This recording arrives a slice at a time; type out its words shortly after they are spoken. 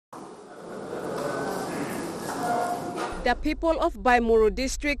The people of Baimuru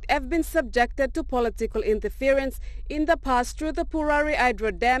district have been subjected to political interference in the past through the Purari Hydro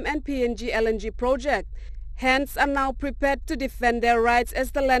Dam and PNG LNG project. Hence are now prepared to defend their rights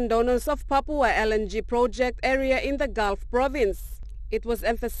as the landowners of Papua LNG Project area in the Gulf province. It was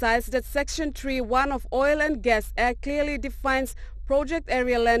emphasized that Section 3(1) of Oil and Gas Act clearly defines project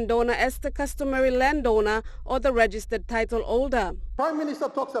area landowner as the customary landowner or the registered title holder. Prime Minister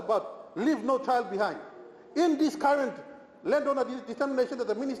talks about leave no child behind. In this current landowner determination that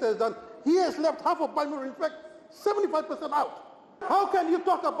the minister has done, he has left half of Baimuru, in fact 75% out. How can you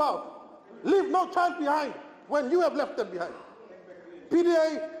talk about leave no child behind when you have left them behind?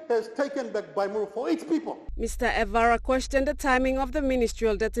 PDA has taken back Baimuru for its people. Mr. Evera questioned the timing of the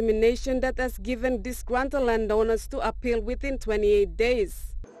ministerial determination that has given disgruntled landowners to appeal within 28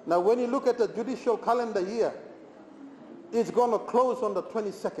 days. Now when you look at the judicial calendar year, it's going to close on the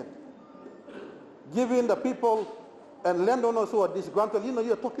 22nd. Giving the people and landowners who are disgruntled,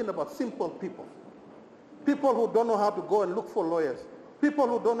 you're talking about simple people. People who don't know how to go and look for lawyers. People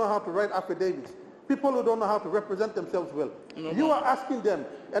who don't know how to write affidavits. People who don't know how to represent themselves well. You are asking them,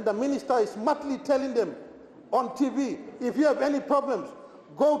 and the minister is smartly telling them on TV, if you have any problems,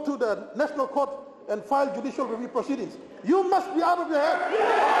 go to the National Court and file judicial review proceedings. You must be out of your head.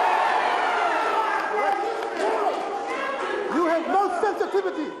 You have no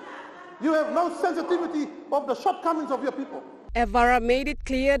sensitivity. You have no sensitivity of the shortcomings of your people. Evera made it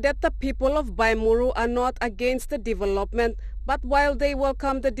clear that the people of Baimuru are not against the development, but while they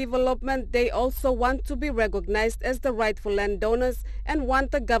welcome the development, they also want to be recognized as the rightful landowners and want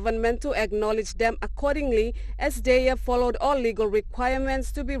the government to acknowledge them accordingly, as they have followed all legal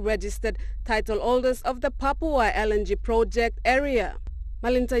requirements to be registered title holders of the Papua LNG project area.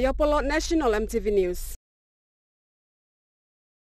 Malinta Yopolo, National EMTV News.